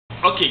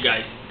Okay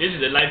guys, this is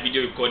a live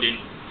video recording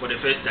for the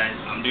first time.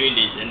 I'm doing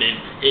this, and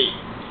then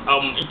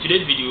in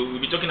today's video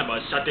we'll be talking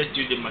about Shatta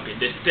Tuesday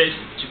market, the steps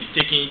to be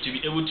taken to be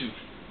able to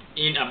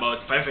earn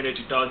about 500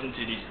 to 1,000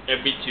 cedis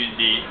every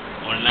Tuesday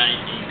online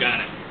in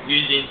Ghana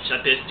using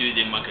Shatta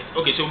Tuesday market.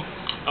 Okay, so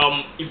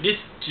if this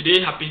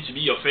today happens to be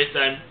your first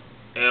time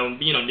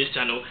being on this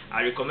channel,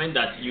 I recommend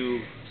that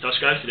you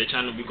subscribe to the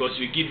channel because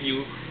we give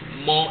you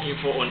more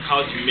info on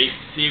how to make,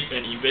 save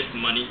and invest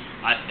money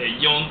as a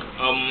young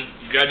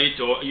graduate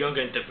or young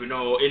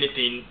entrepreneur or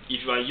anything.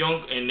 If you are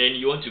young and then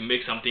you want to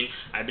make something,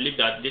 I believe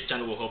that this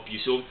channel will help you.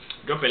 So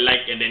drop a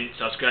like and then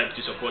subscribe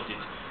to support it.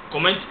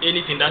 Comment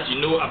anything that you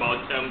know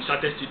about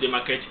Shatta Tuesday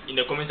market in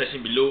the comment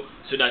section below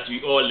so that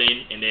we all learn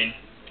and then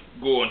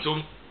go on.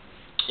 So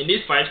in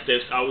these 5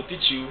 steps, I will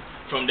teach you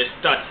from the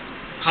start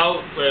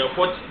how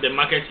what the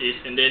market is,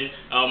 and then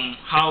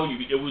how you'll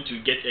be able to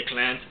get a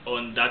client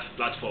on that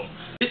platform.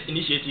 This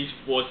initiative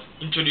was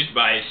introduced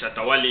by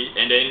Shatta Wale,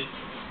 and then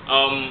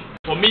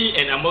for me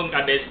and among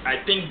others,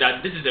 I think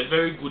that this is a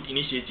very good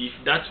initiative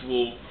that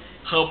will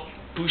help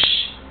push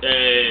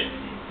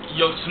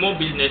your small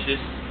businesses,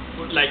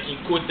 like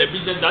in quote, the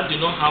business that do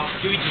not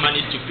have huge money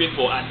to pay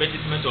for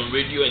advertisements on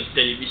radio and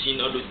television,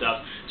 all those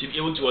stuff, to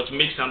be able to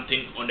make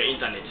something on the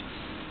internet.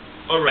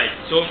 Alright,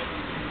 so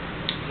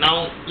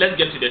now let's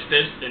get to the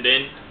steps and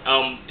then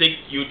take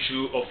you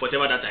through of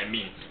whatever that I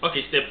mean.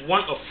 Okay, step 1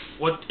 of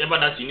whatever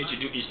that you need to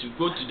do is to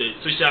go to the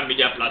social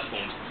media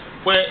platforms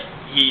where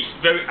he is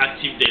very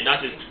active there.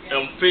 That is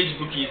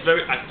Facebook, he is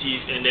very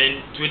active, and then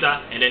Twitter,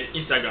 and then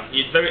Instagram,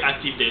 he is very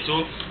active there.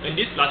 So in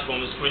these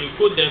platforms, when you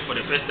go there for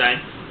the first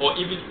time, or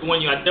even when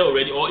you are there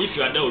already, or if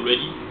you are there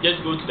already, just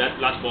go to that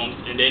platform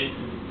and then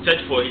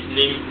search for his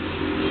name.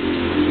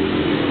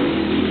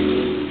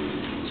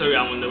 Sorry,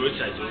 I'm on the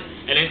website, so,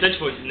 and then search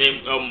for his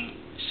name,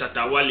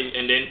 Shatta Wale,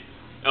 and then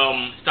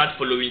start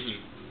following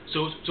him.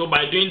 So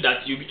by doing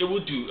that, you'll be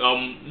able to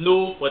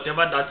know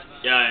whatever that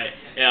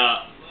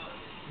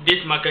this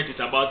market is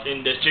about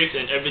and the tricks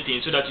and everything,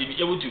 so that you'll be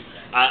able to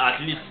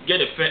at least get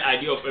a fair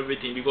idea of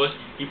everything, because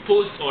he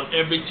posts on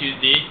every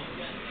Tuesday,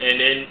 and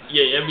then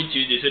every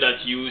Tuesday, so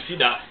that you see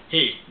that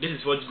hey, this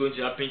is what's going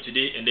to happen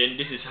today, and then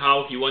this is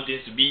how he wants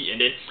things to be,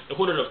 and then a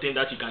whole lot of things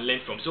that you can learn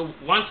from. So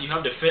once you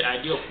have the fair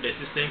idea of the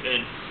system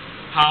and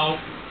how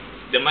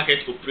the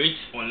market operates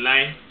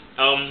online,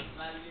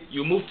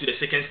 you move to the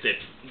second step.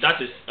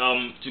 That is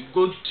to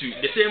go to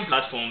the same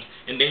platforms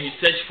and then you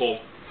search for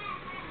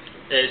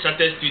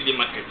Shatta Tuesday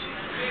market.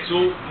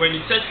 So when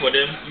you search for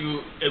them,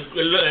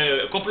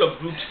 a couple of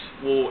groups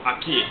will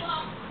appear.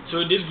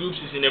 So these groups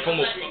is in the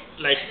form of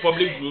like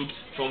public groups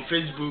from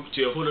Facebook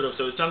to a whole lot of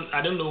stuff.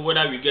 I don't know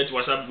whether we get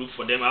WhatsApp group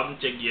for them, I haven't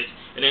checked yet.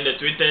 And then the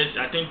Twitters,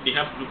 I think they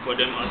have group for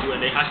them as well,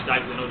 and the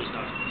hashtags and all the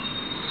stuff.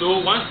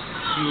 So once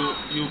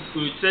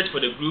you search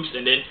for the groups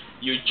and then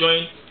you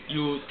join,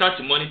 you start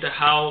to monitor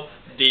how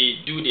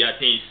they do their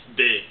things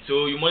there.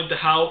 So you monitor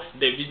how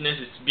the business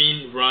is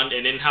being run,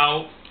 and then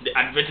how the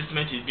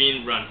advertisement is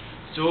being run.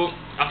 So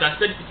after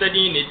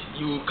studying it,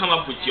 you come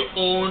up with your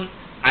own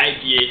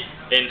idea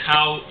and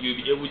how you'll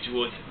be able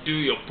to do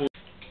your post.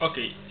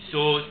 Okay,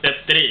 so step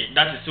 3,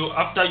 that is, so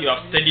after you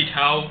have studied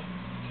how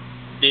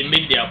they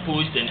make their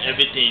post and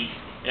everything,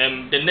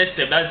 the next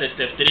step, that's the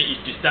step 3, is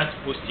to start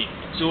posting.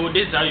 So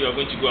this is how you are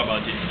going to go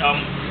about it.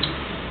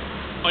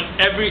 On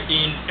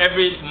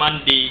every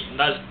Monday,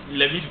 that's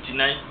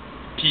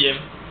 11:59 p.m.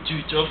 to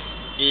 12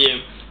 a.m.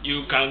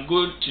 you can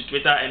go to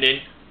Twitter and then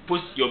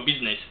post your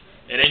business,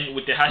 and then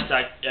with the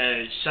hashtag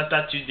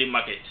Shatta Tuesday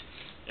market,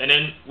 and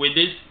then with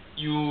this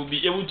you'll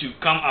be able to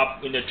come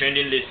up in the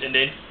trending list, and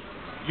then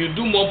you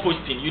do more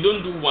posting. You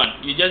don't do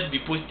one, you just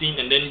be posting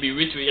and then be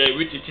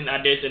retweeting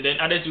others, and then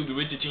others will be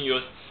retweeting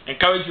yours.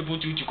 Encourage people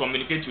to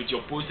communicate with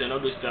your posts and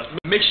all those stuff.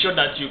 Make sure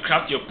that you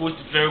craft your post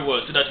very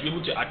well so that you're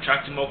able to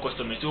attract more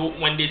customers. So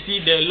when they see,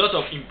 there are a lot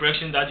of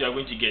impressions that you are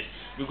going to get,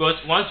 because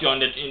once you're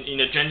on in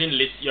the trending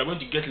list, you are going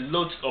to get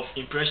lots of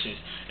impressions,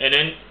 and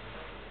then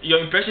your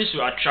impressions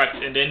will attract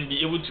and then be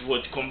able to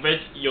convert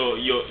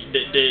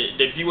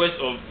the viewers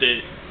of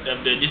this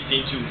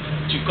thing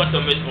to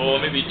customers, or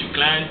maybe to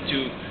clients,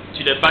 to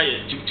the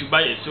buyers, to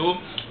buyers. So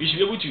you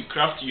should be able to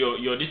craft your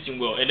this thing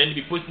well, and then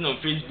be posting on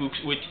Facebook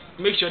with,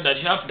 make sure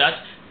that you have that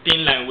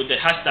thin line with the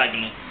hashtag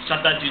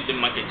Shatta Tuesday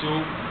market. So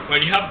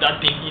when you have that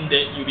thing in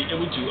there, you'll be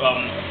able to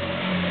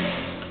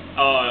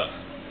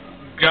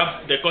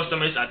grab the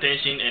customer's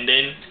attention, and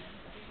then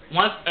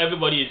once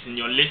everybody is in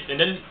your list, and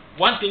then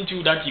one thing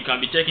too that you can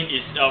be checking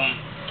is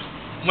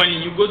when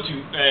you go to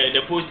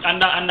the post,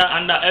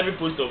 under every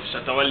post of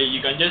Shatta Wale,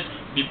 you can just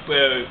be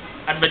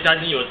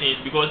advertising your things,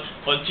 because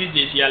on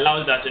Tuesdays he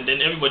allows that, and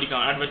then everybody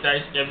can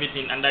advertise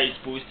everything under his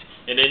post.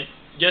 And then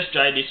just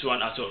try this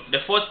one as well. The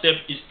 4th step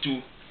is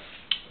to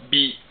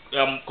be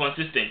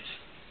consistent.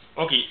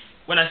 Okay,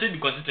 when I say be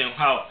consistent,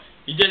 how?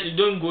 You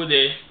don't go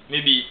there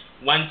maybe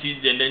one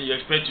Tuesday and then you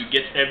expect to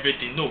get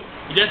everything. No,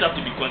 you just have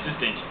to be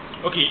consistent.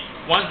 Okay,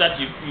 once that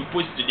you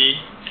post today,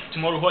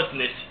 tomorrow what's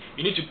next?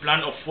 You need to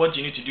plan of what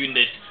you need to do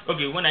next.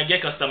 Okay, when I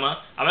get customer,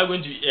 am I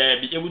going to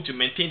be able to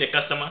maintain the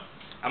customer?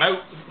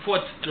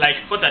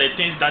 what are the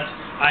things that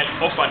I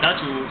offer that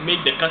will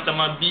make the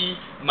customer be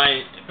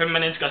my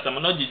permanent customer,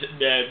 not just,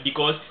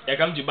 because they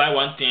come to buy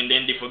one thing and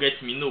then they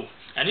forget me. No,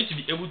 I need to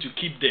be able to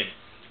keep them.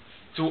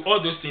 So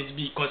all those things,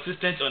 be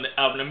consistent on the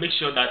app, and make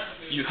sure that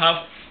you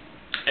have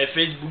a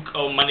Facebook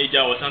or manager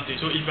or something.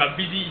 So if you are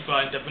busy, if you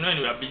are an entrepreneur and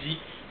you are busy,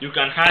 you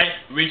can hire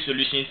Rate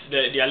Solutions.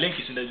 Their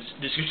link is in the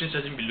description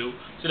section below,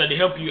 so that they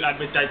help you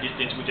advertise these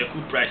things with a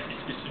good price.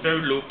 It's very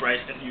low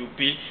price that you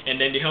pay,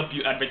 and then they help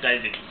you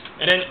advertise it.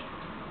 And then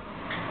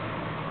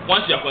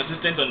once you are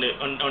consistent on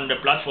the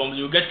platform,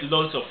 you get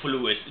lots of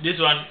followers. This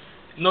one,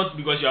 not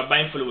because you are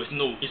buying followers,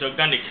 no, it's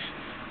organic.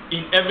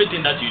 In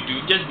everything that you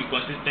do, just be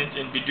consistent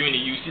and be doing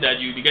it. You see that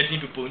you'll be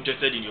getting people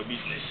interested in your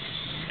business.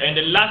 And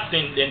the last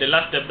thing, then the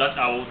last step that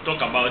I will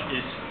talk about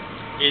is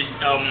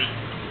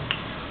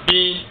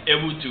being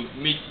able to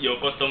meet your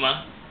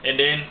customer and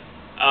then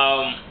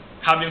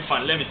having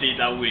fun. Let me say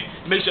it that way.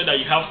 Make sure that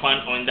you have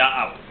fun on that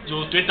app.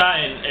 So Twitter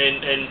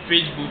and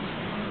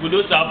Facebook, with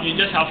those apps, you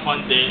just have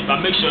fun there, but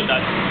make sure that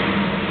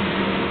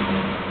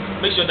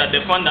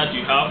the fun that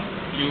you have,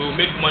 you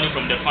make money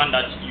from the fun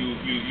that you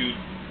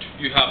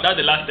have. That's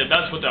the last step.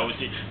 That's what I would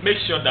say.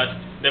 Make sure that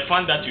the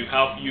fun that you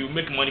have, you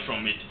make money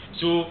from it.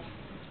 So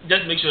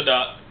just make sure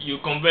that you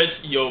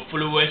convert your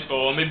followers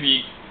or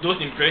maybe those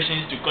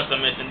impressions to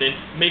customers and then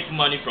make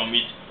money from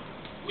it.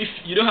 If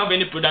you don't have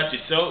any product to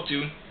sell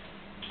to,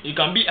 you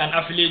can be an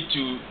affiliate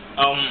to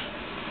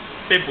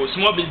people,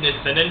 small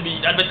businesses, and then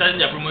be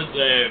advertising their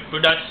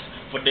products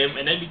for them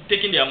and then be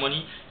taking their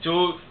money.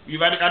 So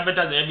you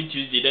advertise every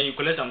Tuesday, then you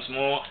collect some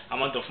small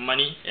amount of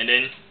money and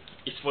then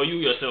it's for you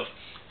yourself.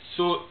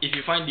 So if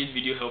you find this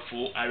video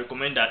helpful, I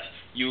recommend that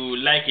you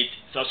like it,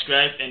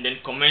 subscribe, and then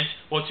comment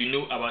what you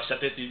know about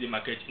Shatta Tuesday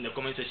Market in the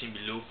comment section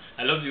below.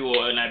 I love you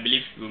all, and I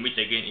believe we will meet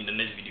again in the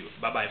next video.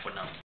 Bye bye for now.